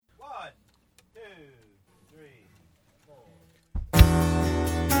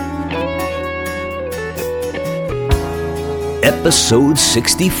episode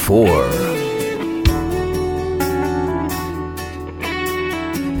 64.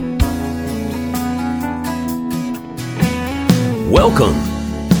 Welcome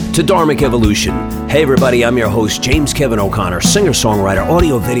to Dharmic Evolution. Hey everybody, I'm your host, James Kevin O'Connor, singer-songwriter,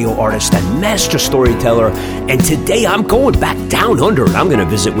 audio-video artist, and master storyteller. And today I'm going back down under and I'm going to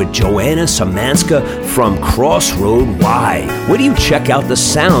visit with Joanna Samanska from Crossroad Y. Where do you check out the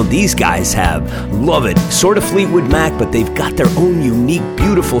sound these guys have? Love it. Sort of Fleetwood Mac, but they've got their own unique,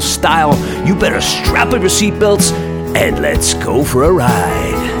 beautiful style. You better strap up your seatbelts and let's go for a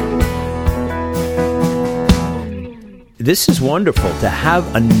ride. This is wonderful to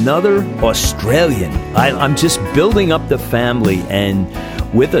have another Australian. I'm just building up the family, and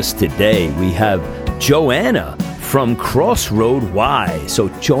with us today we have Joanna from Crossroad Y. So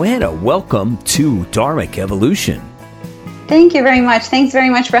Joanna, welcome to Dharmic Evolution. Thank you very much. Thanks very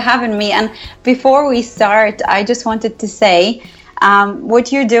much for having me. And before we start, I just wanted to say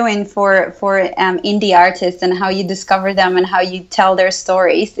what you're doing for indie artists and how you discover them and how you tell their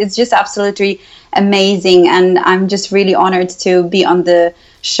stories. It's just absolutely amazing, and I'm just really honored to be on the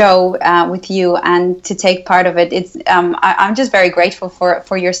show with you and to take part of it. It's I'm just very grateful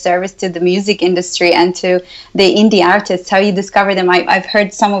for your service to the music industry and to the indie artists, how you discover them. I've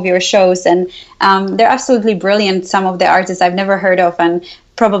heard some of your shows, and they're absolutely brilliant. Some of the artists I've never heard of and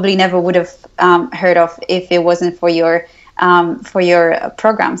probably never would have heard of if it wasn't for your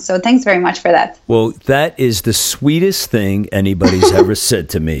program. So thanks very much for that. Well, that is the sweetest thing anybody's ever said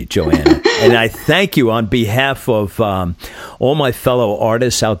to me, Joanna. And I thank you on behalf of all my fellow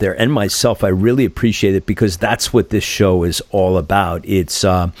artists out there and myself. I really appreciate it because that's what this show is all about. It's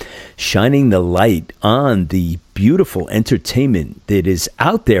shining the light on the beautiful entertainment that is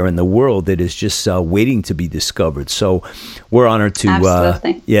out there in the world that is just waiting to be discovered. So we're honored to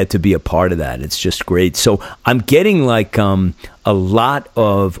to be a part of that. It's just great. So I'm getting like a lot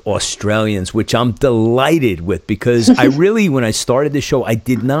of Australians, which I'm delighted with because I really, when I started the show, I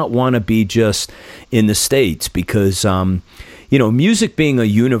did not want to be just in the States because, music being a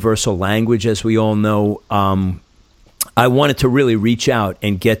universal language, as we all know, I wanted to really reach out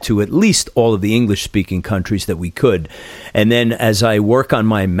and get to at least all of the English-speaking countries that we could. And then as I work on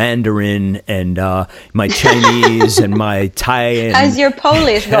my Mandarin and my Chinese and my Thai... How's your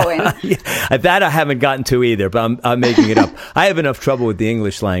Polish going? That I haven't gotten to either, but I'm making it up. I have enough trouble with the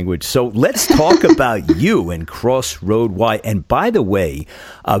English language. So let's talk about you and Crossroad Y. And by the way,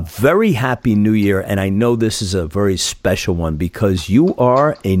 a very happy New Year. And I know this is a very special one because you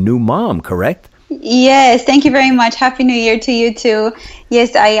are a new mom, correct? Yes, thank you very much. Happy New Year to you too.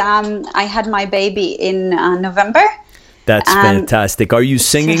 Yes, I had my baby in November. That's fantastic. Are you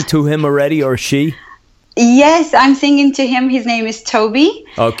singing to him already, or she? Yes, I'm singing to him. His name is Toby.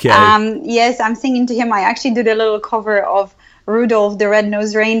 Okay. Yes, I'm singing to him. I actually did a little cover of Rudolph the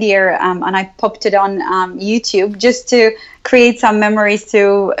Red-Nosed Reindeer, and I popped it on YouTube just to create some memories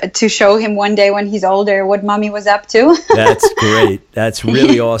to show him one day when he's older what mommy was up to. That's great. That's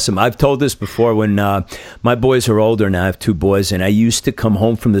really awesome. I've told this before when my boys are older now. I have two boys, and I used to come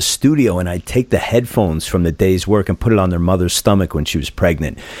home from the studio and I'd take the headphones from the day's work and put it on their mother's stomach when she was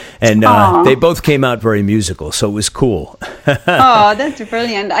pregnant. And they both came out very musical, so it was cool. Oh, that's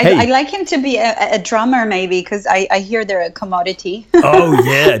brilliant. I'd like him to be a drummer maybe because I hear they're a commodity. Oh,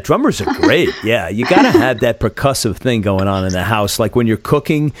 yeah. Drummers are great. Yeah, you got to have that percussive thing going on in the house. Like when you're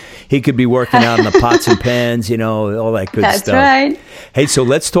cooking, he could be working out in the pots and pans, all that good stuff. That's right. Hey, so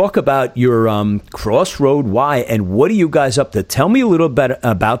let's talk about your Crossroad Y and what are you guys up to? Tell me a little bit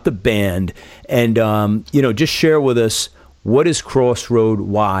about the band and, just share with us, what is Crossroad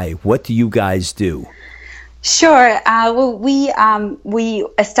Y? What do you guys do? Sure. Well, we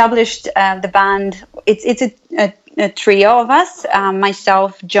established the band. It's a trio of us.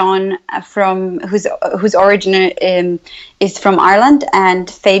 Myself, John, from whose origin is from Ireland, and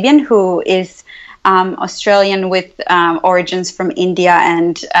Fabian, who is Australian with origins from India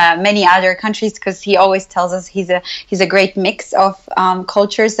and many other countries. Because he always tells us he's a great mix of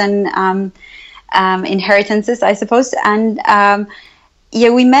cultures and inheritances, I suppose. And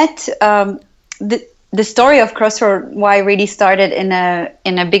we met. The story of Crossroad Y really started in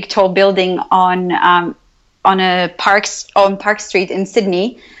a big tall building on Park Street in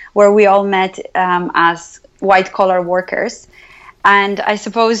Sydney, where we all met as white collar workers. And I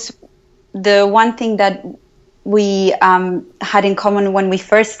suppose the one thing that we had in common when we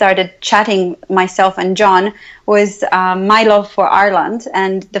first started chatting, myself and John, was my love for Ireland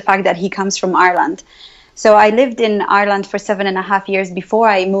and the fact that he comes from Ireland. So I lived in Ireland for 7.5 years before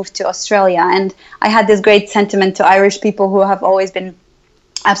I moved to Australia, and I had this great sentiment to Irish people who have always been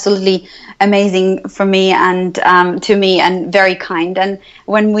absolutely amazing for me and to me, and very kind. And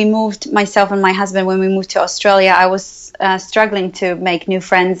when we moved, myself and my husband, when we moved to Australia, I was struggling to make new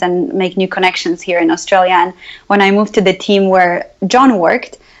friends and make new connections here in Australia. And when I moved to the team where John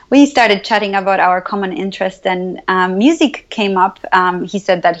worked, we started chatting about our common interest, and music came up. He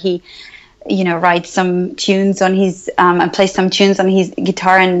said that he writes some tunes on his and plays some tunes on his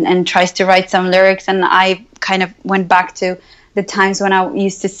guitar and tries to write some lyrics. And I kind of went back to the times when I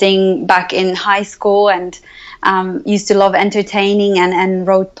used to sing back in high school, and used to love entertaining and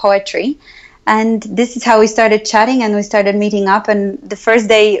wrote poetry. And this is how we started chatting, and we started meeting up. And the first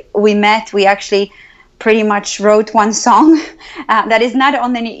day we met, we actually pretty much wrote one song that is not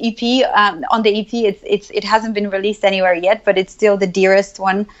on the EP. On the EP, it hasn't been released anywhere yet, but it's still the dearest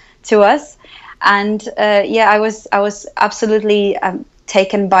one to us. And I was absolutely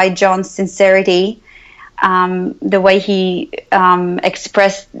taken by John's sincerity, the way he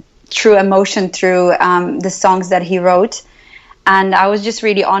expressed true emotion through the songs that he wrote. And I was just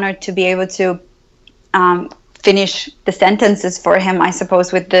really honored to be able to finish the sentences for him, I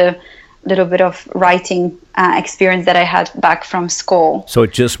suppose, with the little bit of writing experience that I had back from school. So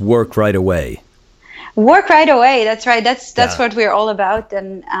it just worked right away. Work right away. That's right. That's what we're all about.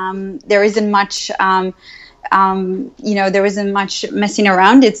 And there isn't much, there isn't much messing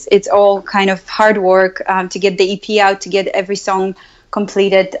around. It's all kind of hard work to get the EP out, to get every song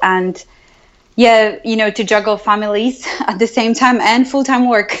completed, and to juggle families at the same time and full-time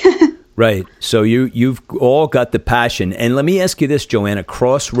work. Right. So you've all got the passion. And let me ask you this, Joanna,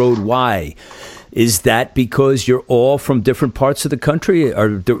 Crossroad, why? Is that because you're all from different parts of the country, or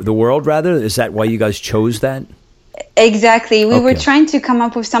the world, rather? Is that why you guys chose that? Exactly. We were trying to come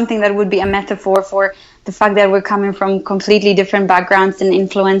up with something that would be a metaphor for the fact that we're coming from completely different backgrounds and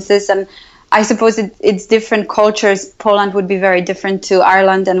influences. And I suppose it's different cultures. Poland would be very different to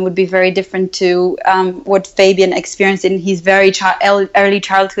Ireland, and would be very different to what Fabian experienced in his very early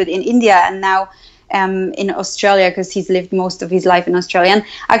childhood in India, and now in Australia, because he's lived most of his life in Australia. And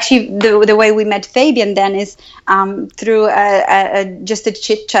actually, the way we met Fabian then is through just a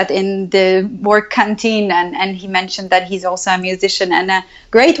chit chat in the work canteen, and he mentioned that he's also a musician, and a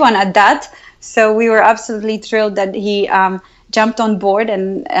great one at that. So we were absolutely thrilled that he jumped on board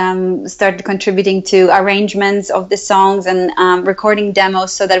and started contributing to arrangements of the songs and recording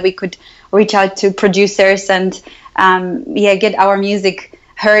demos, so that we could reach out to producers and get our music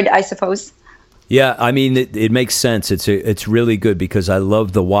heard, I suppose. Yeah, I mean, it makes sense. It's really good, because I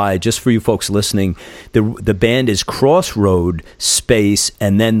love the why. Just for you folks listening, the band is Crossroad space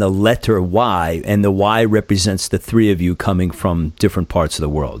and then the letter Y, and the Y represents the three of you coming from different parts of the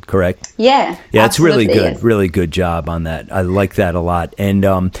world, correct? Yeah. Yeah, it's really good. Yes. Really good job on that. I like that a lot. And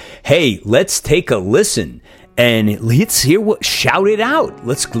hey, let's take a listen. And let's hear Shout It Out.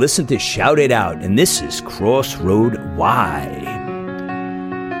 Let's listen to Shout It Out. And this is Crossroad Y.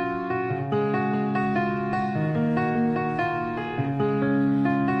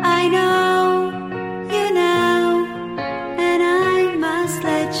 I know you now, and I must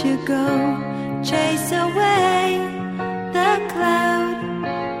let you go. Chase away the cloud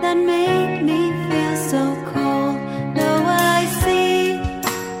that made me feel so cold. Though I see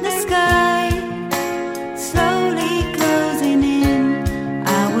the sky slowly closing in,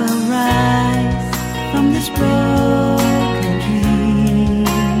 I will rise from this broken dream.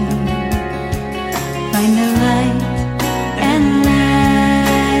 Find the light and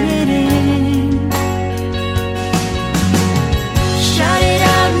let it in. Shout it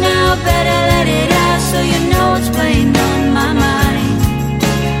out now, better let it out, so you know what's playing on my mind.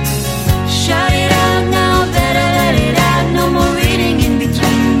 Shout it out now, better let it out, no more reading in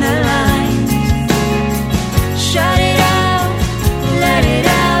between the lines. Shout it out, let it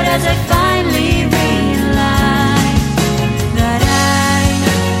out, as I finally realize that I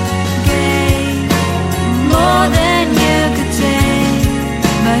gave more than you could take.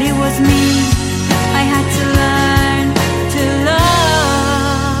 But it was me I had to learn to love.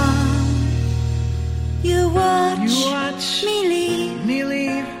 You watch me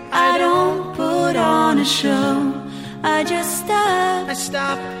leave. I don't put on a show. I just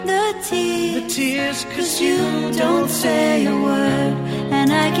stop the tears, 'cause you don't say a word.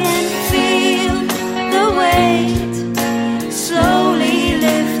 And I can feel the weight slowly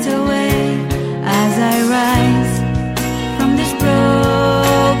lift away as I rise from this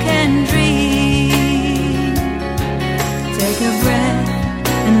broken dream. Take a breath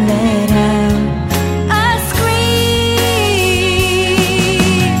and let out a scream.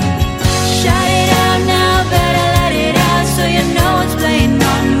 Shout it out now, better let it out, so you know what's playing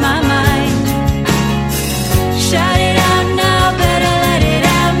on my mind. Shout it out now, better let it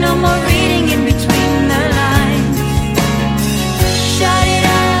out.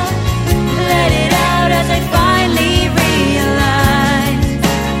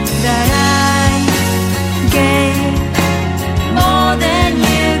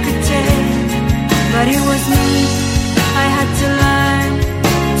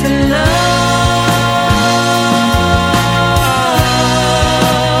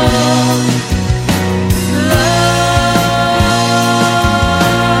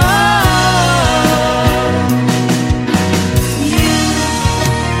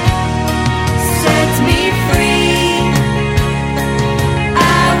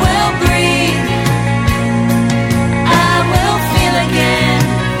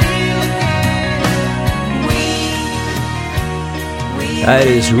 That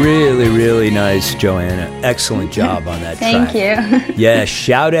is really, really nice, Joanna. Excellent job on that Thank track. you. Yeah,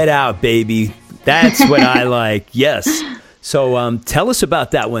 shout it out, baby. That's what I like. Yes. So tell us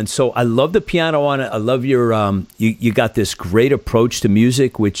about that one. So I love the piano on it. I love your, you got this great approach to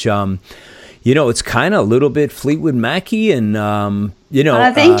music, which, it's kind of a little bit Fleetwood Mac-y and,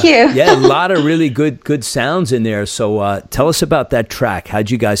 thank you. Yeah, a lot of really good sounds in there. So tell us about that track. How'd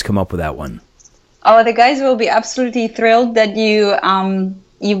you guys come up with that one? Oh, the guys will be absolutely thrilled that you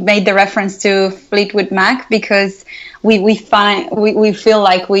made the reference to Fleetwood Mac, because we feel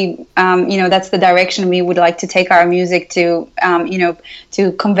like that's the direction we would like to take our music to,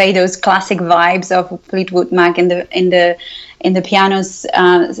 to convey those classic vibes of Fleetwood Mac in the piano's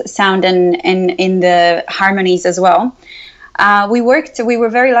sound and in the harmonies as well. We were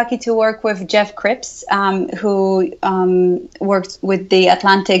very lucky to work with Jeff Cripps, who worked with the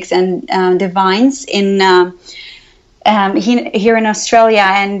Atlantics and the Vines here in Australia,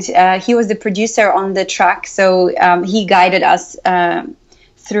 and he was the producer on the track. So he guided us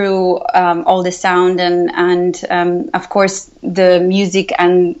through all the sound and of course the music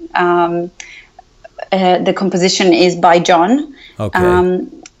and the composition is by John. Okay.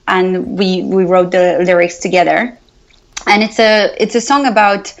 And we wrote the lyrics together. And it's a song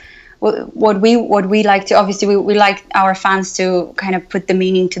about what we like to, obviously we like our fans to kind of put the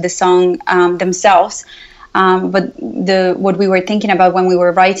meaning to the song themselves. But what we were thinking about when we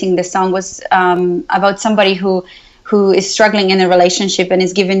were writing the song was about somebody who is struggling in a relationship and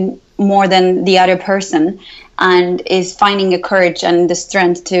is giving more than the other person and is finding the courage and the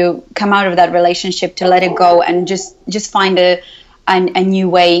strength to come out of that relationship, to let it go and just find a new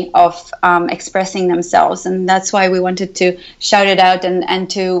way of expressing themselves. And that's why we wanted to shout it out and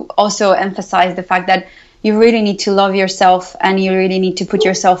to also emphasize the fact that you really need to love yourself and you really need to put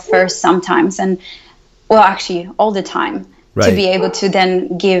yourself first sometimes, and well, actually all the time, right, to be able to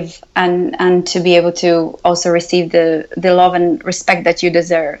then give and to be able to also receive the love and respect that you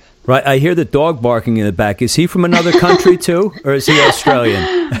deserve. Right. I hear the dog barking in the back. Is he from another country too, or is he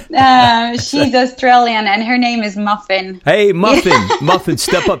Australian? She's Australian, and her name is Muffin. Hey, Muffin. Muffin,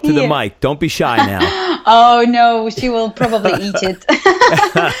 step up to the mic. Don't be shy now. Oh, no, she will probably eat it.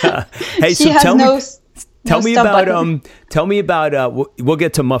 Hey, she so has tell me about we'll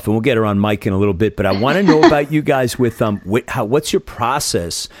get to Muffin. We'll get her on mic in a little bit, but I want to know about you guys with what's your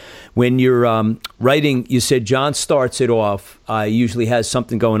process when you're writing? You said John starts it off. Usually has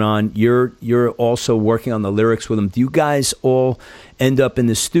something going on. You're also working on the lyrics with him. Do you guys all end up in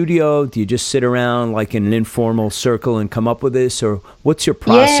the studio? Do you just sit around like in an informal circle and come up with this, or what's your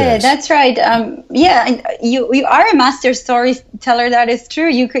process? Yeah, that's right. You are a master storyteller. That is true.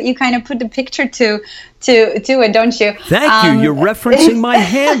 You kind of put the picture to it, don't you? Thank you. You're referencing my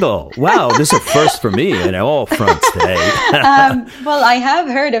handle. Wow, this is a first for me in all fronts today. Well, I have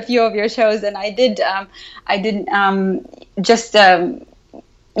heard a few of your shows, and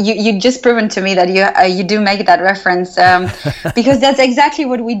you just proven to me that you do make that reference, because that's exactly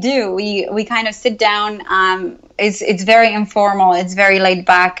what we do. We kind of sit down. It's very informal. It's very laid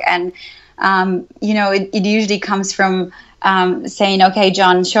back, and it usually comes from saying, "Okay,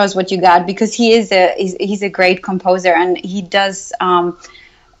 John, show us what you got," because he's a great composer, and he does.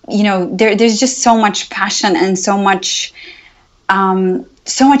 There's just so much passion and so much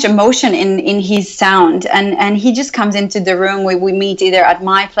emotion in his sound, and he just comes into the room. We meet either at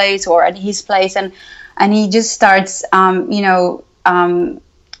my place or at his place, and he just starts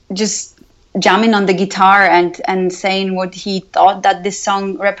just jamming on the guitar and saying what he thought that this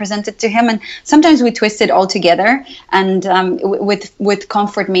song represented to him. And sometimes we twist it all together, and with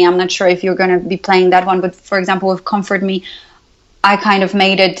Comfort Me, I'm not sure if you're going to be playing that one, but for example with Comfort Me, I kind of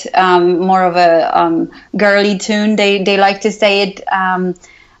made it more of a girly tune. They like to say it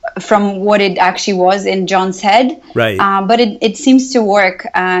from what it actually was in John's head. Right. But it seems to work.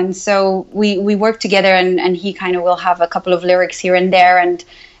 And so we work together, and he kind of will have a couple of lyrics here and there, and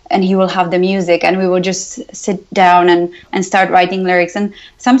he will have the music, and we will just sit down and start writing lyrics. And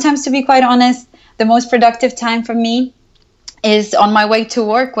sometimes, to be quite honest, the most productive time for me is on my way to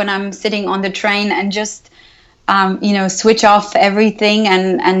work, when I'm sitting on the train and just switch off everything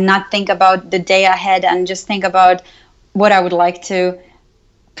and not think about the day ahead, and just think about what I would like to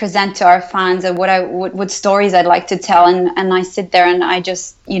present to our fans and what stories I'd like to tell. And I sit there and I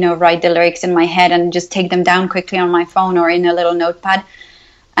just, write the lyrics in my head and just take them down quickly on my phone or in a little notepad,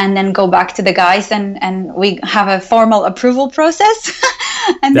 and then go back to the guys and we have a formal approval process.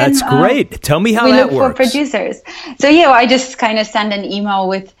 And that's great. Tell me how that works. We look for producers. So I just kind of send an email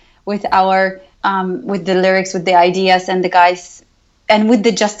with our with the lyrics, with the ideas, and the guys, and with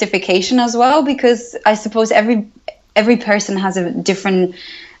the justification as well, because I suppose every person has a different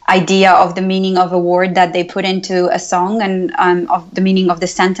idea of the meaning of a word that they put into a song, and of the meaning of the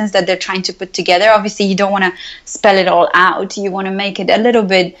sentence that they're trying to put together. Obviously, you don't want to spell it all out. You want to make it a little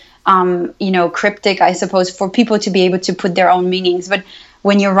bit, cryptic, I suppose, for people to be able to put their own meanings. But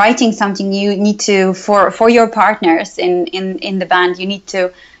when you're writing something, you need to, for your partners in the band, you need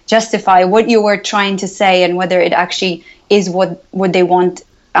to justify what you were trying to say and whether it actually is what they want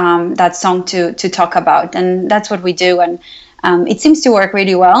that song to talk about. And that's what we do. And it seems to work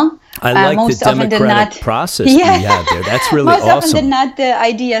really well. I like most the often democratic process we have there. That's really most awesome. Most often than not, the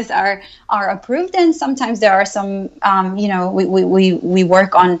ideas are approved, and sometimes there are some, we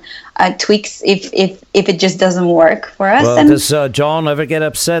work on tweaks if it just doesn't work for us. Well, does John ever get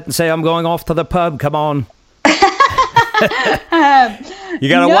upset and say, "I'm going off to the pub, come on"? You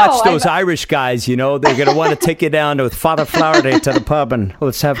got to watch those Irish guys, they're going to want to take you down to Father Flaherty to the pub and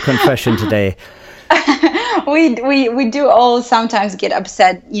let's have confession today. We do all sometimes get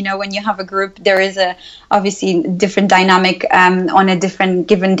upset. When you have a group, there is obviously different dynamic on a different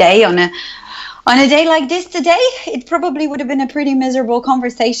given day. On a day like this today, it probably would have been a pretty miserable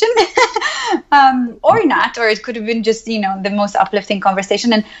conversation, or not, or it could have been just the most uplifting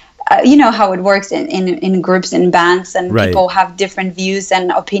conversation. And you know how it works in groups, in bands, and right. People have different views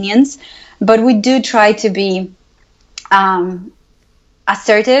and opinions. But we do try to be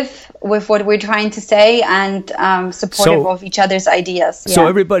assertive with what we're trying to say, and supportive of each other's ideas. Yeah. So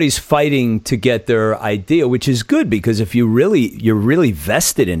everybody's fighting to get their idea, which is good, because if you're really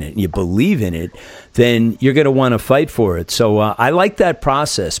vested in it and you believe in it, then you're going to want to fight for it. So I like that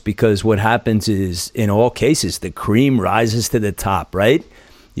process, because what happens is, in all cases, the cream rises to the top, right?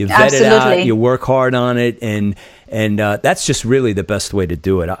 You vet it out, you work hard on it, and that's just really the best way to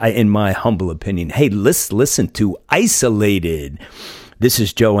do it, in my humble opinion. Hey, let's listen to Isolated. This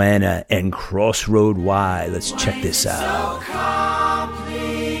is Joanna and Crossroad Y. Let's check this out. So complicated.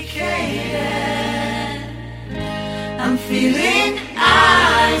 I'm feeling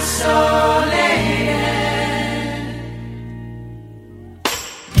isolated.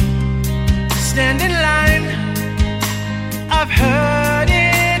 Stand in line. I've heard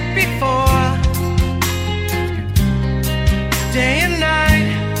it before. Day and night,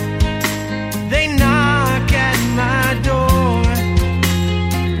 they knock at my door.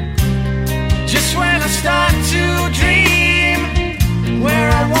 Just when I start to dream where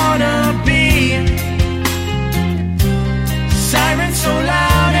I wanna be, sirens so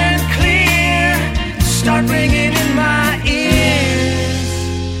loud and clear start ringing in my ears,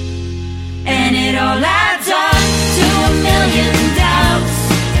 and it all adds up to a million doubts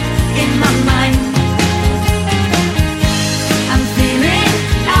in my mind. I'm feeling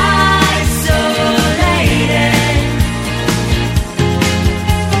isolated.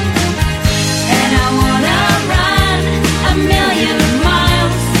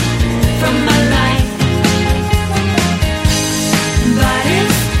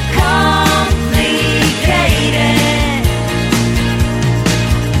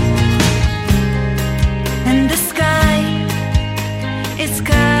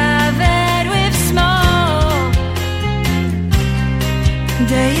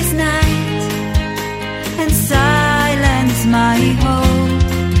 Day is night, and silence my hold.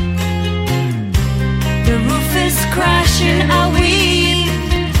 The roof is crashing, I weep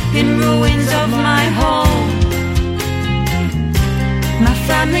in ruins of my home. My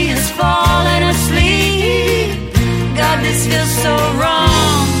family has fallen asleep. God, this feels so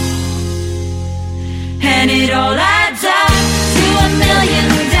wrong. And it all adds up to a million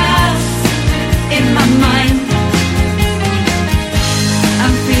doubts in my mind.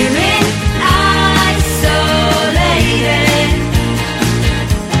 I'm feeling isolated,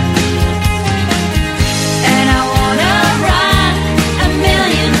 and I wanna run a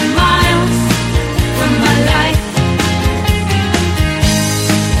million miles from my life,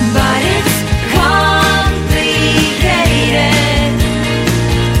 but it's complicated.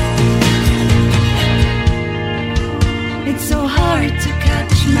 It's so hard to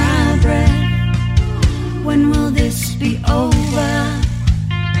catch my breath. When will this be over?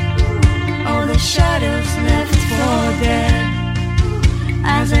 All the shadows left for dead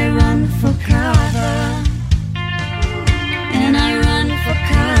as I run for cover, and I run for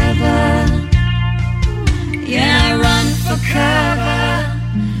cover. Yeah, I run for cover,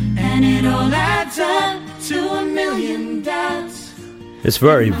 and it all adds up to a million doubts. It's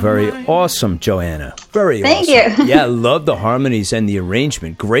very, very awesome, Joanna. Very Thank awesome. you. Yeah, I love the harmonies and the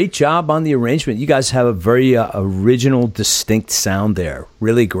arrangement. Great job on the arrangement. You guys have a very original, distinct sound there.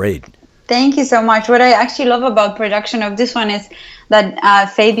 Really great. Thank you so much. What I actually love about production of this one is that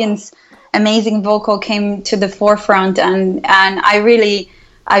Fabian's amazing vocal came to the forefront, and I'm really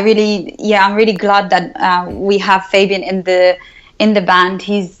glad that we have Fabian in the band.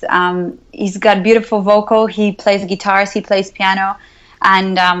 He's got beautiful vocal. He plays guitars, he plays piano,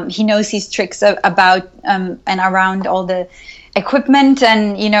 and he knows his tricks about and around all the equipment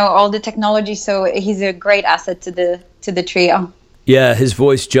and all the technology. So he's a great asset to the trio. Yeah, his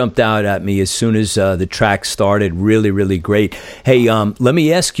voice jumped out at me as soon as the track started. Really, really great. Hey, let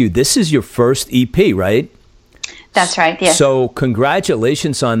me ask you, this is your first EP, right? That's right, yes. So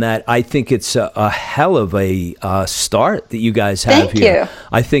congratulations on that. I think it's a hell of a start that you guys have here. Thank you.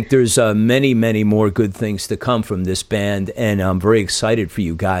 I think there's many, many more good things to come from this band, and I'm very excited for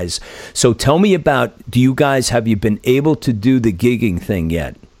you guys. So tell me about, have you been able to do the gigging thing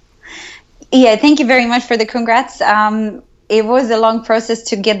yet? Yeah, thank you very much for the congrats. It was a long process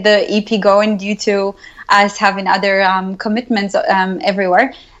to get the EP going due to us having other commitments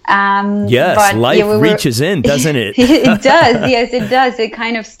everywhere. Yes, life reaches in, doesn't it? It does. Yes, it does. It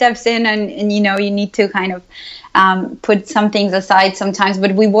kind of steps in, and you need to kind of put some things aside sometimes.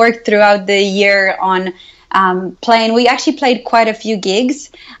 But we worked throughout the year on playing. We actually played quite a few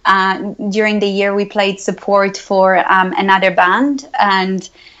gigs during the year. We played support for another band, and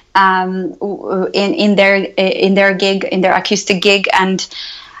in their gig, in their acoustic gig, and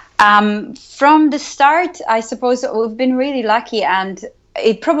from the start, I suppose we've been really lucky, and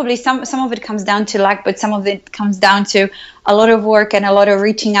it probably some of it comes down to luck, but some of it comes down to a lot of work and a lot of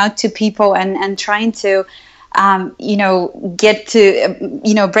reaching out to people and trying to get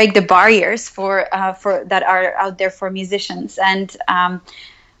to break the barriers for that are out there for musicians. And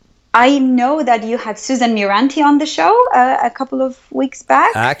I know that you had Susan Miranti on the show a couple of weeks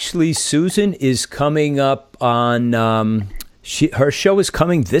back. Actually, Susan is coming up on her show is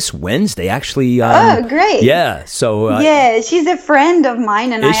coming this Wednesday, actually. Oh, great. Yeah. So yeah, she's a friend of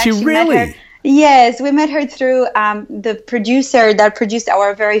mine, and is she really? Met her. Yes, we met her through the producer that produced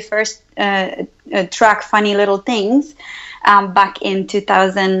our very first track, Funny Little Things, back in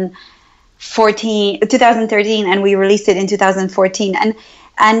 2013, and we released it in 2014. And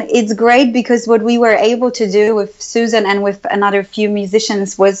it's great because what we were able to do with Susan and with another few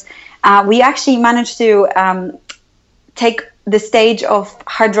musicians was we actually managed to take the stage of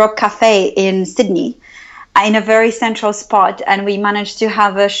Hard Rock Cafe in Sydney in a very central spot, and we managed to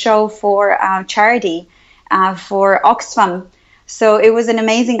have a show for charity for Oxfam. So it was an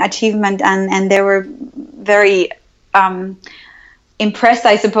amazing achievement, and they were very impressed,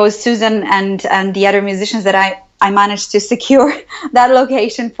 I suppose, Susan and the other musicians, that I managed to secure that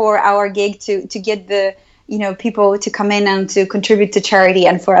location for our gig to get the people to come in and to contribute to charity,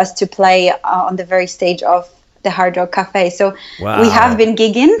 and for us to play on the very stage of the Hard Rock Cafe. So wow. We have been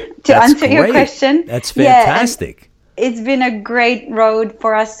gigging, to That's answer great. your question. That's fantastic. Yeah, it's been a great road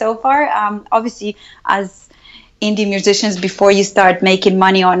for us so far. Obviously, as indie musicians, before you start making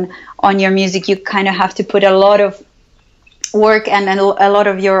money on your music, you kind of have to put a lot of work and a lot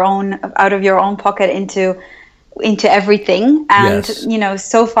of your own out of your own pocket into everything. And yes.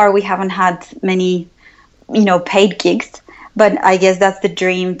 So far we haven't had many paid gigs. But I guess that's the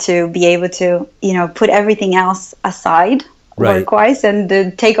dream, to be able to, put everything else aside, right. work-wise, and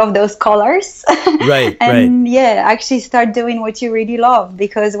take off those collars. Right, and actually start doing what you really love.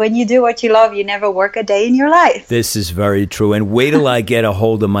 Because when you do what you love, you never work a day in your life. This is very true. And wait till I get a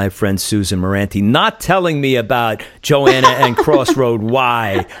hold of my friend Susan Miranti, not telling me about Joanna and Crossroad.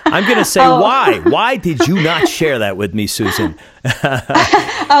 Why? I'm going to say why. Why did you not share that with me, Susan?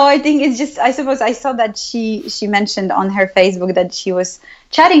 I think it's just, I suppose I saw that she mentioned on her Facebook that she was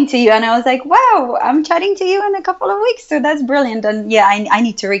chatting to you, and I was like, wow, I'm chatting to you in a couple of weeks, so that's brilliant. And yeah, I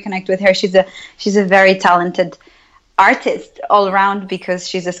need to reconnect with her. She's a very talented artist all around, because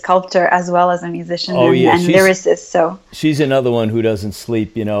she's a sculptor as well as a musician and lyricist. So she's another one who doesn't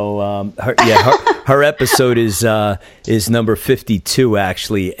sleep. Her episode is number 52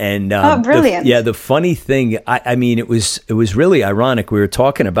 actually, and brilliant. The funny thing, I mean, it was really ironic. We were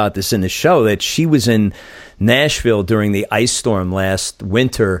talking about this in the show, that she was in Nashville during the ice storm last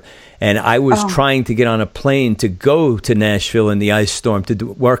winter, and I was trying to get on a plane to go to Nashville in the ice storm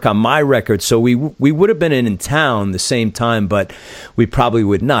to work on my record. So we would have been in town the same time, but we probably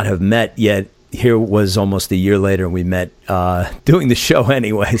would not have met yet. Here it was almost a year later, and we met doing the show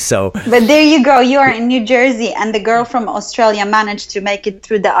anyway. So, but there you go. You are in New Jersey, and the girl from Australia managed to make it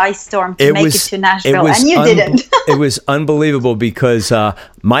through the ice storm to make it to Nashville, and you didn't. It was unbelievable because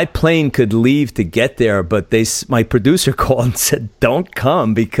my plane could leave to get there, but my producer called and said, "Don't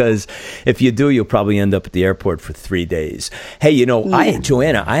come because if you do, you'll probably end up at the airport for 3 days." Hey,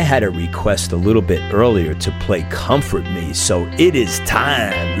 Joanna, I had a request a little bit earlier to play "Comfort Me," so it is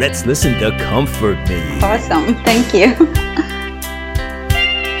time. Let's listen to "Comfort Me." Awesome, thank you.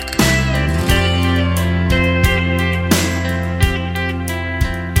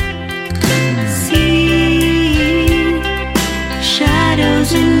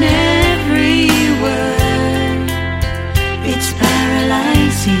 In every word, it's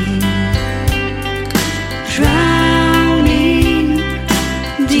paralyzing, drowning,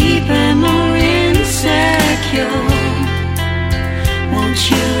 deeper, more insecure. Won't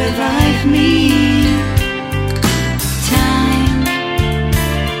you revive me? Time,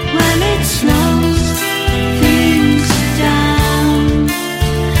 well, it slows things down.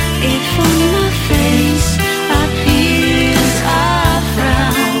 If on my face appears a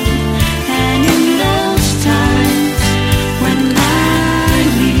frown, and in those times when I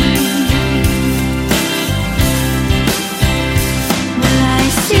need, well, I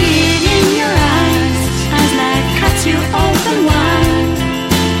see it in your eyes as life cuts you open wide.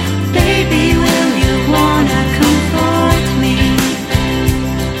 Baby, will you wanna comfort me?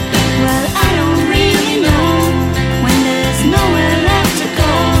 Well, I don't really know when there's nowhere left to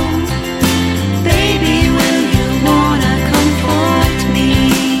go. Baby, will you wanna comfort me?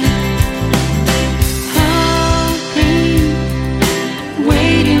 Hoping,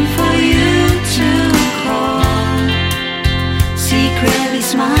 waiting for you to call, secretly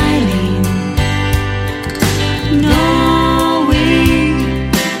smiling, knowing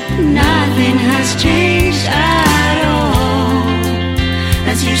nothing has changed at all.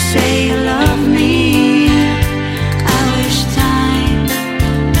 As you say you love me, I wish time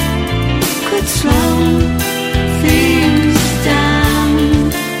could slow things down,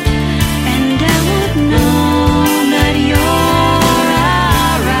 and I would know that you're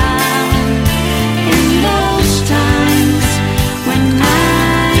around in those times when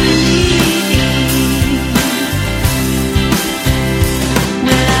I need.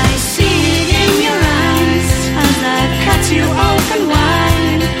 Well, I see it in your eyes as life cuts you open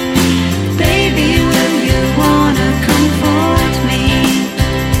wide. Baby, will you wanna comfort me?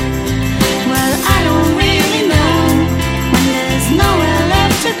 Well, I don't really know when there's nowhere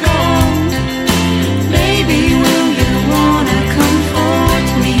left to go. Baby, will you wanna comfort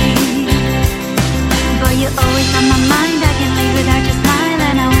me? Boy, you're always on my mind. I can't live without your smile,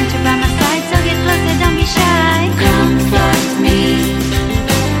 and I want you by my side. So get closer, don't be shy. Comfort me,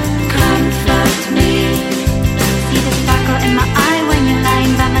 comfort me. See the sparkle in my eye when you're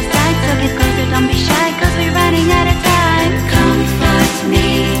lying by my side. So get closer, don't be shy, 'cause we're running out of time. Comfort me,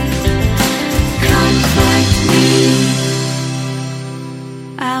 comfort me.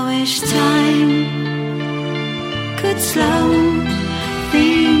 I wish time could slow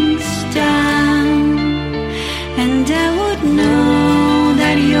things down, and I would know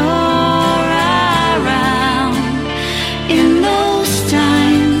that you're around in those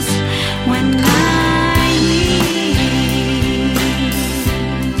times when I need.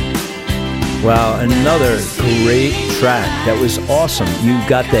 Wow, another great track. That was awesome. You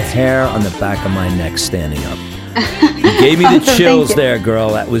got the hair on the back of my neck standing up. You gave me the Awesome, chills thank you. there,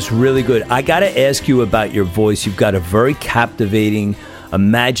 girl. That was really good. I got to ask you about your voice. You've got a very captivating,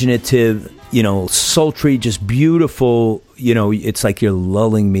 imaginative, sultry, just beautiful. It's like you're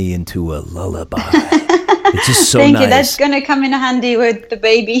lulling me into a lullaby. It's just so Thank nice. you. That's gonna come in handy with the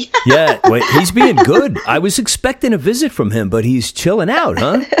baby. Yeah, wait, he's being good. I was expecting a visit from him, but he's chilling out,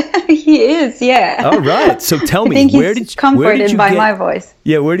 huh? He is, yeah. All right. So tell I me, think where he's did comforted you by get, my voice.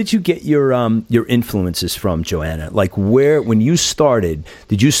 Yeah, where did you get your influences from, Joanna? Like, when you started,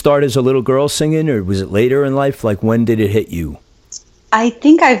 did you start as a little girl singing, or was it later in life? Like, when did it hit you? I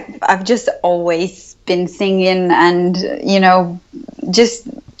think I've just always been singing, and just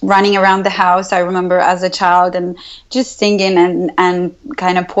running around the house. I remember as a child and just singing and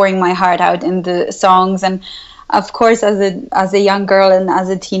kind of pouring my heart out in the songs. And of course, as a young girl and as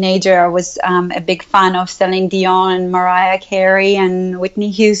a teenager, I was a big fan of Celine Dion and Mariah Carey and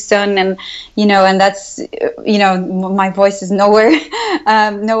Whitney Houston, and and that's my voice is nowhere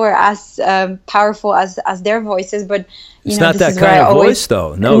as powerful as their voices, but it's not that kind of voice,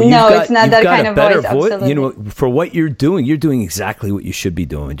 though. No, it's not that kind of voice. Absolutely. For what you're doing exactly what you should be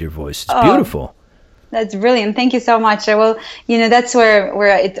doing with your voice. It's beautiful. That's brilliant. Thank you so much. Well, that's where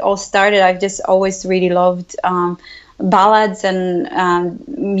it all started. I've just always really loved ballads and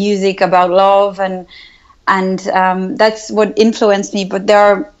music about love, and that's what influenced me. But there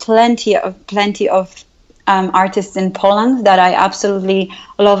are plenty of artists in Poland that I absolutely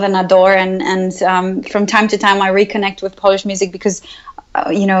love and adore, and from time to time I reconnect with Polish music because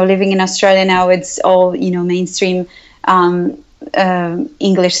living in Australia now, it's all mainstream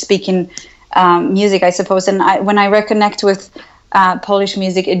English speaking music, I suppose. And when I reconnect with Polish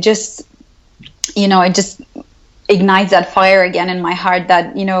music, it just ignites that fire again in my heart,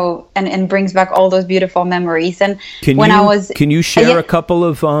 that and brings back all those beautiful memories. And can you share a couple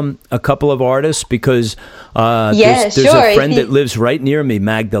of artists, because there's a friend that lives right near me,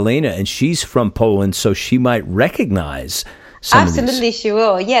 Magdalena, and she's from Poland, so she might recognize some absolutely of these. She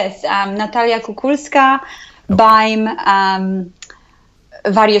will, yes. Natalia Kukulska, Baim,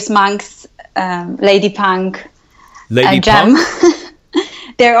 Various Monks, Lady Punk, Jam.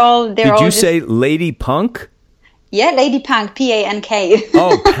 They're all. Did you say Lady Punk? Yeah, Lady Punk, P-A-N-K.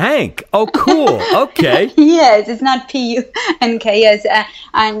 Oh, Pank. Oh, cool. Okay. Yes, it's not P-U-N-K. Yes,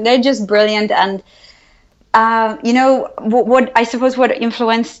 and they're just brilliant. And what I suppose what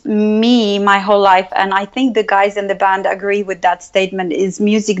influenced me my whole life, and I think the guys in the band agree with that statement, is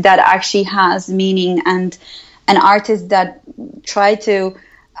music that actually has meaning, and artists that try to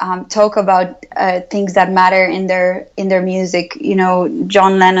talk about things that matter in their music.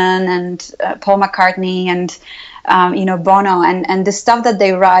 John Lennon and Paul McCartney and Bono, and the stuff that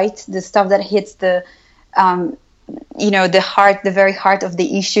they write, the stuff that hits the heart, the very heart of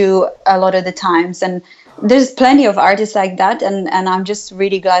the issue a lot of the times. And there's plenty of artists like that, and I'm just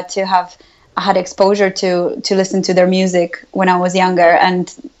really glad to have had exposure to listen to their music when I was younger.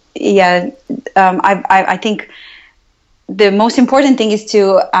 And I think the most important thing is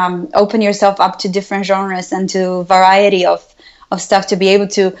to open yourself up to different genres and to variety of stuff, to be able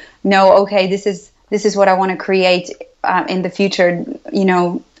to know, okay, this is what I want to create in the future,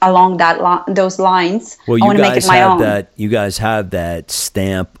 along those lines. Well, I want to make it my own. You guys have that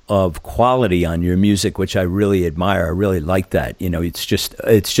stamp of quality on your music, which I really admire. I really like that. It's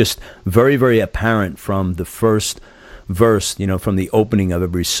just very, very apparent from the first verse, from the opening of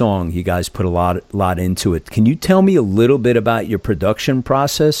every song. You guys put a lot into it. Can you tell me a little bit about your production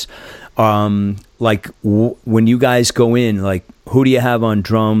process? When you guys go in, like, who do you have on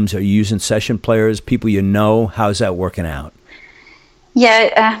drums? Are you using session players, people you know? How's that working out?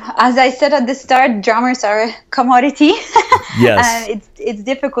 Yeah, as I said at the start, drummers are a commodity. Yes. It's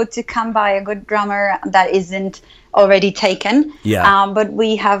difficult to come by a good drummer that isn't already taken. Yeah. But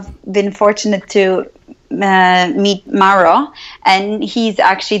we have been fortunate to meet Mauro, and he's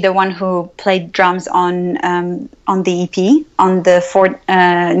actually the one who played drums on the EP, on the 4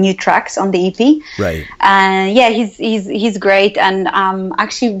 new tracks on the EP. Right. He's great, and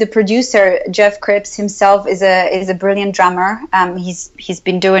actually the producer Jeff Cripps himself is a brilliant drummer. He's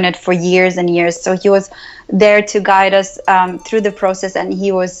been doing it for years and years, so he was there to guide us through the process, and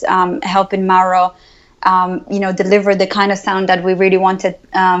he was helping Mauro deliver the kind of sound that we really wanted,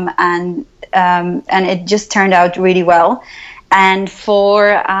 and it just turned out really well. And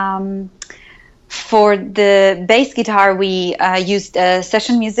for the bass guitar, we used a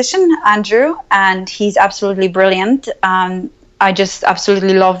session musician, Andrew, and he's absolutely brilliant. I just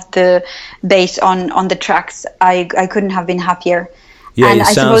absolutely love the bass on the tracks. I couldn't have been happier. Yeah, and it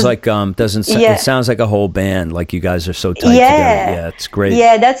sounds like it sounds like a whole band. Like you guys are so tight together. Yeah, it's great.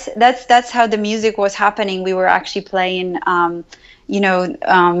 Yeah, that's how the music was happening. We were actually playing, obviously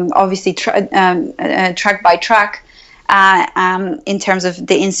track by track, in terms of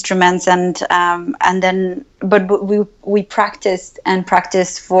the instruments, and then we practiced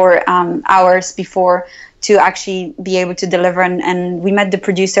for hours before to actually be able to deliver, and we met the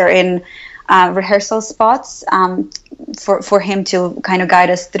producer in rehearsal spots for him to kind of guide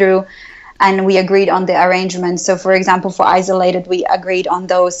us through, and we agreed on the arrangements. So for example, for Isolated, we agreed on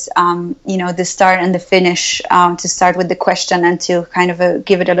those, the start and the finish, to start with the question and to kind of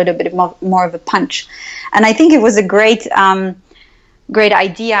give it a little bit more of a punch. And I think it was a great idea,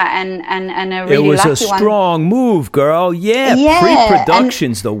 and a really lucky one. It was a strong move, girl. Yeah,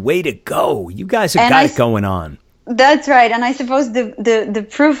 pre-production's the way to go. You guys have got it going on. That's right, and I suppose the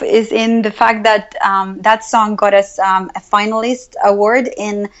proof is in the fact that that song got us a finalist award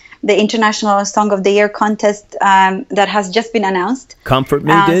in the International Song of the Year contest that has just been announced. Comfort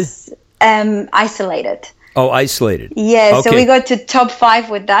Me did? Isolated. Oh, Isolated. Yeah, okay. So we got to top 5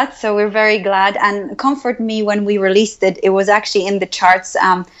 with that, so we're very glad. And Comfort Me, when we released it, it was actually in the charts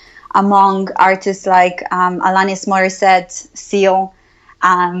among artists like Alanis Morissette, Seal,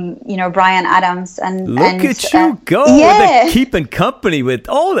 Bryan Adams, and look at you go with keeping company with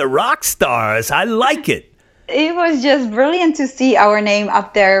all the rock stars. I like it. it was just brilliant to see our name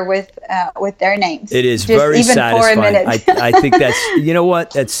up there with their names. It is just very even satisfying. For a minute. I think that's, you know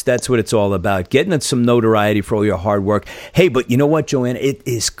what? That's what it's all about. Getting some notoriety for all your hard work. Hey, but you know what, Joanna? It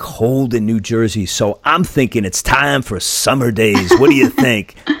is cold in New Jersey, so I'm thinking it's time for summer days. What do you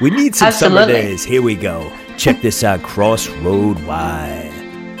think? We need some summer days. Here we go. Check this out. Crossroad Wide.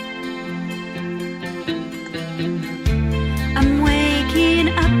 I'm waking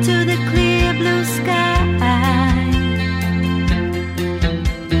up to the clear blue sky.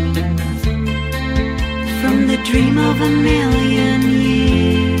 From the dream of a million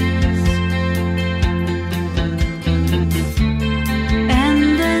years.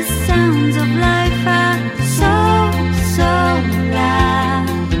 And the sounds of life are so loud.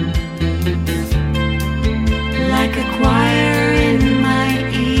 Like a choir in my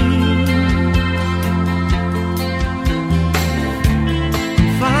ears.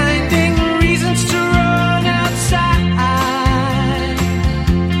 Finding reasons to run outside.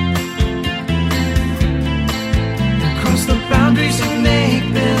 Across the boundaries of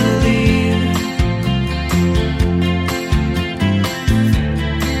make-believe.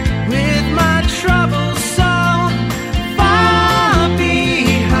 With my troubles so far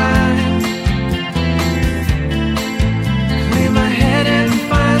behind. Clear my head and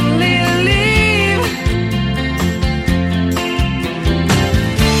finally leave.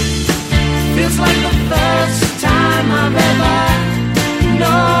 Feels like the first time I've ever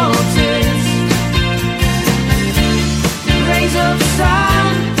noticed rays of sun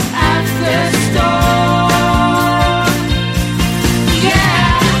after storm.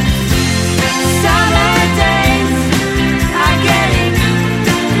 Yeah, summer days are getting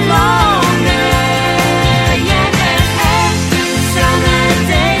longer. Yeah, summer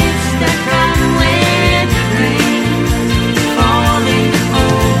days that come with rain falling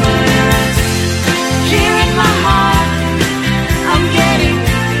over us. Here in my heart, I'm getting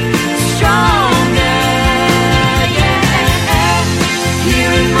stronger. Yeah,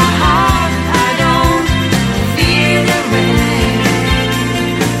 here in my heart, I don't fear the rain.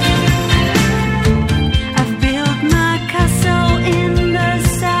 I've built my castle in the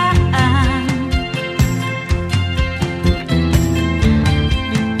sand.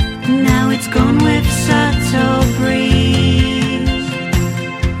 Now it's gone with subtle breeze.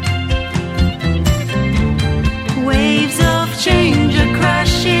 Waves of change are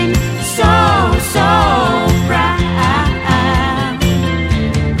crashing so proud.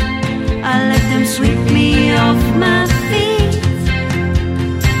 I let them sweep me off my feet.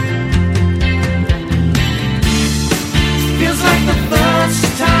 Feels like the first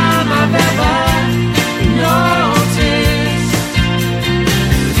time I've ever noticed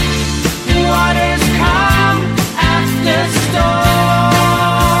waters come after storm.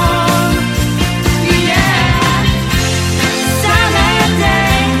 Yeah, summer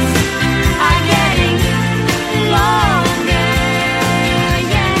days are getting longer.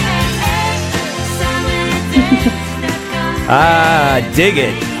 Yeah, summer days that come. Dig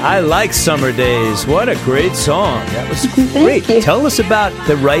it. I like Summer Days. What a great song. That was great. you. Tell us about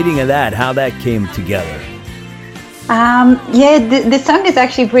the writing of that, how that came together. The song is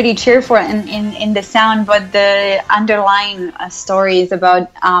actually pretty cheerful in the sound, but the underlying story is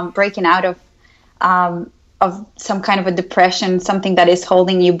about breaking out of some kind of a depression, something that is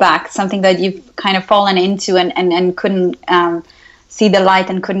holding you back, something that you've kind of fallen into and couldn't see the light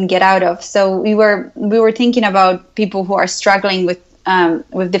and couldn't get out of. So we were thinking about people who are struggling with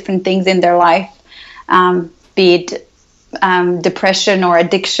different things in their life, be it depression or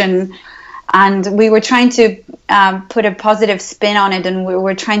addiction. And we were trying to put a positive spin on it, and we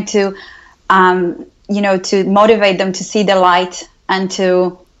were trying to, to motivate them to see the light and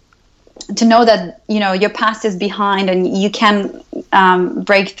to know that your past is behind and you can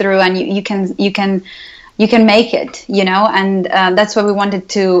break through and you can make it. And that's what we wanted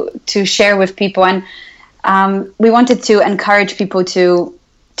to share with people, and we wanted to encourage people to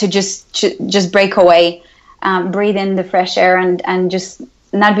just break away, breathe in the fresh air, and just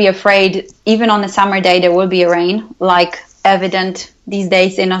not be afraid. Even on a summer day, there will be rain, like evident these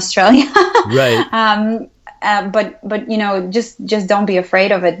days in Australia. Right. But just don't be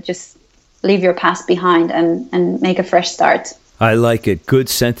afraid of it. Just leave your past behind and make a fresh start. I like it. Good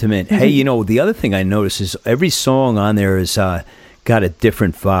sentiment. Mm-hmm. Hey, the other thing I notice is every song on there is got a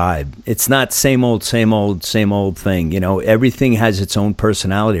different vibe. It's not same old thing. Everything has its own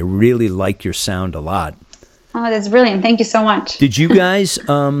personality. I really like your sound a lot. Oh, that's brilliant. Thank you so much. Did you guys,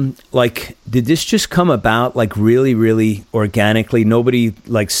 did this just come about like really, really organically? Nobody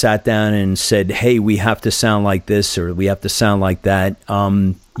like sat down and said, hey, we have to sound like this or we have to sound like that.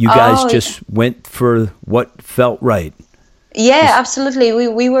 You guys just went for what felt right. Yeah, absolutely.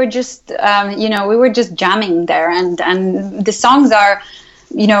 We were just, we were just jamming there, and the songs are,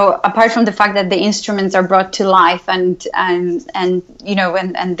 apart from the fact that the instruments are brought to life and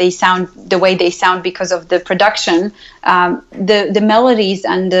they sound the way they sound because of the production, the melodies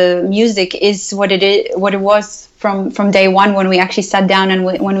and the music is what it was from day one when we actually sat down and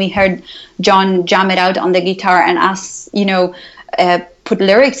when we heard John jam it out on the guitar and us, put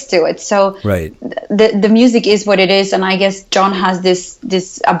lyrics to it. So right. The music is what it is, and I guess John has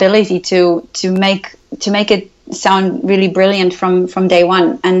this ability to make it sound really brilliant from day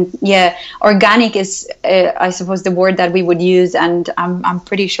one. And yeah, organic is I suppose the word that we would use, and I'm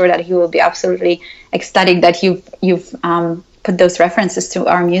pretty sure that he will be absolutely ecstatic that you've put those references to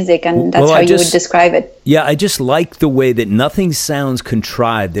our music, and that's how you would describe it. Yeah, I just like the way that nothing sounds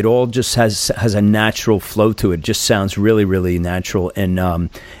contrived. It all just has a natural flow to it. It just sounds really, really natural,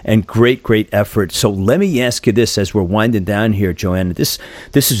 and great effort. So let me ask you this as we're winding down here, Joanna. This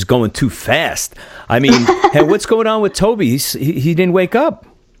is going too fast. I mean, hey, what's going on with Toby? He didn't wake up.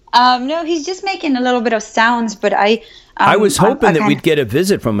 No, he's just making a little bit of sounds, but I was hoping that we'd get a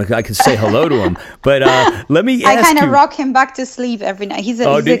visit from him. I could say hello to him. But let me ask you. I kind of rock him back to sleep every night. He's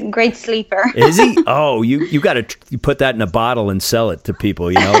a great sleeper. Is he? Oh, you got to put that in a bottle and sell it to people,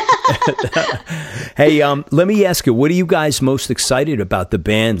 Hey, let me ask you, what are you guys most excited about the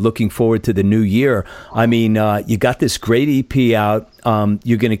band looking forward to the new year? I mean, you got this great EP out.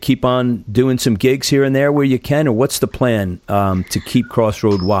 You're going to keep on doing some gigs here and there where you can, or what's the plan to keep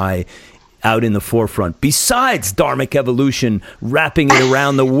Crossroad Y out in the forefront, besides Dharmic Evolution wrapping it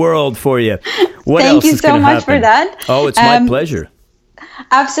around the world for you? What else is going to happen? Thank you so much for that. Oh, it's my pleasure.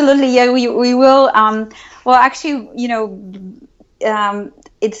 Absolutely. Yeah, we will. Well, actually,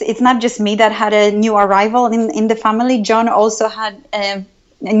 it's not just me that had a new arrival in the family. John also had a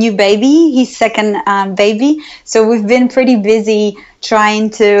new baby, his second baby. So we've been pretty busy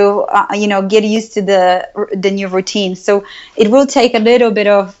trying to, get used to the new routine. So it will take a little bit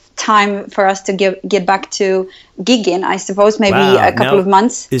of time for us to get back to gigging, I suppose, maybe a couple of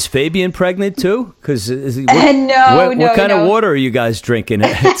months. Is Fabian pregnant too? Because what kind of water are you guys drinking?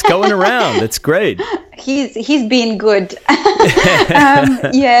 It's going around. It's great. He's being good.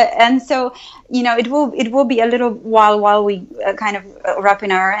 Yeah, and so it will be a little while we kind of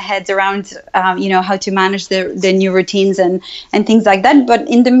wrapping our heads around how to manage the new routines and things like that. But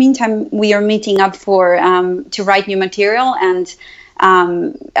in the meantime, we are meeting up for to write new material and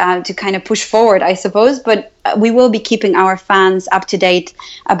to kind of push forward, I suppose. But we will be keeping our fans up to date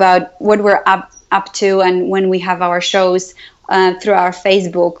about what we're up to and when we have our shows through our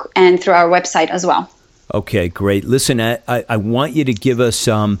Facebook and through our website as well. Okay, great. Listen, I want you to give us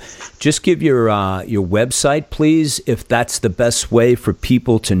just give your website, please, if that's the best way for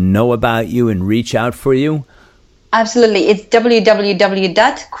people to know about you and reach out for you. Absolutely. It's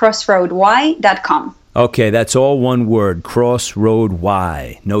www.crossroady.com. Okay, that's all one word, Crossroad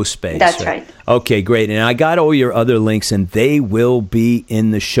Y, no space. That's right. Okay, great. And I got all your other links, and they will be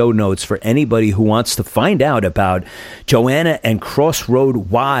in the show notes for anybody who wants to find out about Joanna and Crossroad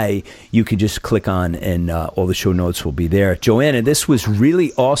Y. You can just click on, and all the show notes will be there. Joanna, this was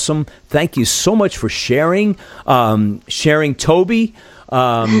really awesome. Thank you so much for sharing Toby,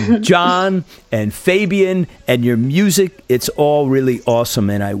 John and Fabian and your music. It's all really awesome,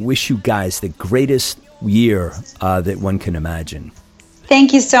 and I wish you guys the greatest year that one can imagine.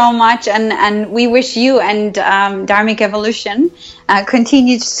 Thank you so much, and we wish you and Dharmic Evolution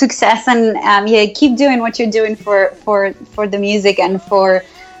continued success, and keep doing what you're doing for the music and for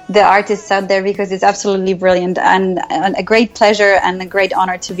the artists out there, because it's absolutely brilliant and a great pleasure and a great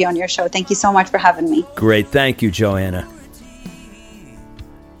honor to be on your show. Thank you so much for having me. Great. Thank you, Joanna.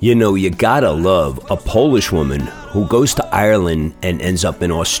 You know, you gotta love a Polish woman who goes to Ireland and ends up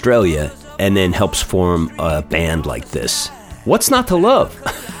in Australia and then helps form a band like this. What's not to love?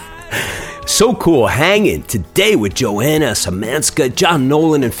 So cool hanging today with Joanna Szymanska, John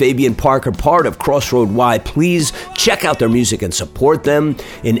Nolan, and Fabian Parker, part of Crossroad Y. Please check out their music and support them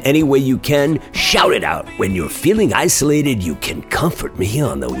in any way you can. Shout it out. When you're feeling isolated, you can comfort me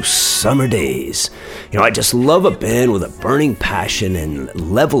on those summer days. You know, I just love a band with a burning passion and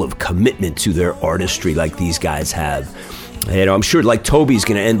level of commitment to their artistry like these guys have. You know, I'm sure like Toby's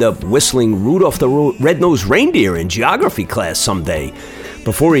going to end up whistling Rudolph the Red-Nosed Reindeer in geography class someday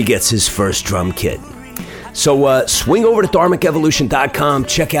before he gets his first drum kit. So swing over to dharmicevolution.com,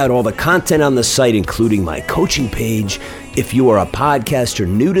 check out all the content on the site, including my coaching page. If you are a podcaster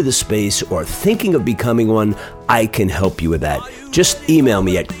new to the space or thinking of becoming one, I can help you with that. Just email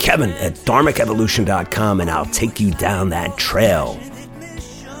me at kevin@dharmicevolution.com and I'll take you down that trail.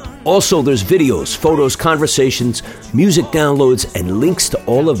 Also, there's videos, photos, conversations, music downloads, and links to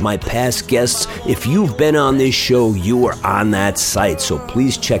all of my past guests. If you've been on this show, you are on that site, so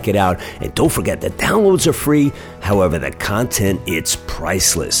please check it out. And don't forget, the downloads are free. However, the content, it's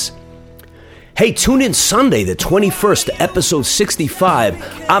priceless. Hey, tune in Sunday, the 21st, to episode 65.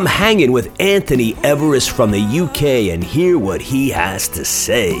 I'm hanging with Anthony Everest from the UK and hear what he has to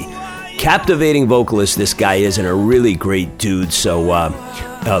say. Captivating vocalist this guy is, and a really great dude, so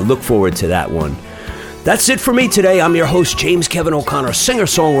look forward to that one. That's it for me today. I'm your host, James Kevin O'Connor,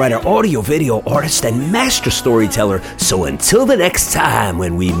 singer-songwriter, audio-video artist, and master storyteller. So until the next time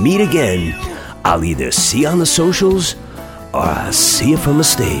when we meet again, I'll either see you on the socials or I'll see you from the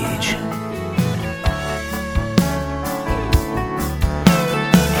stage.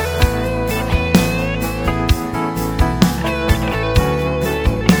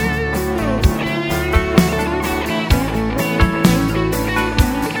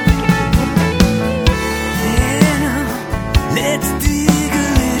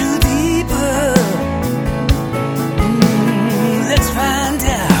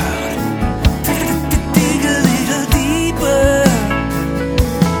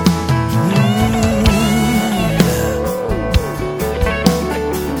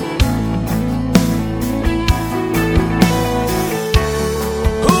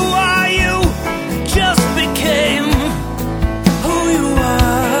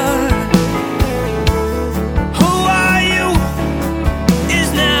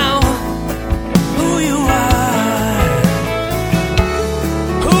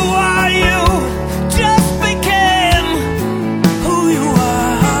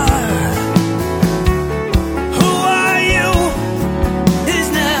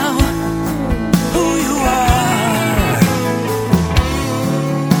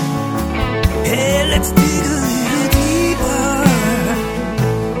 Let's dig a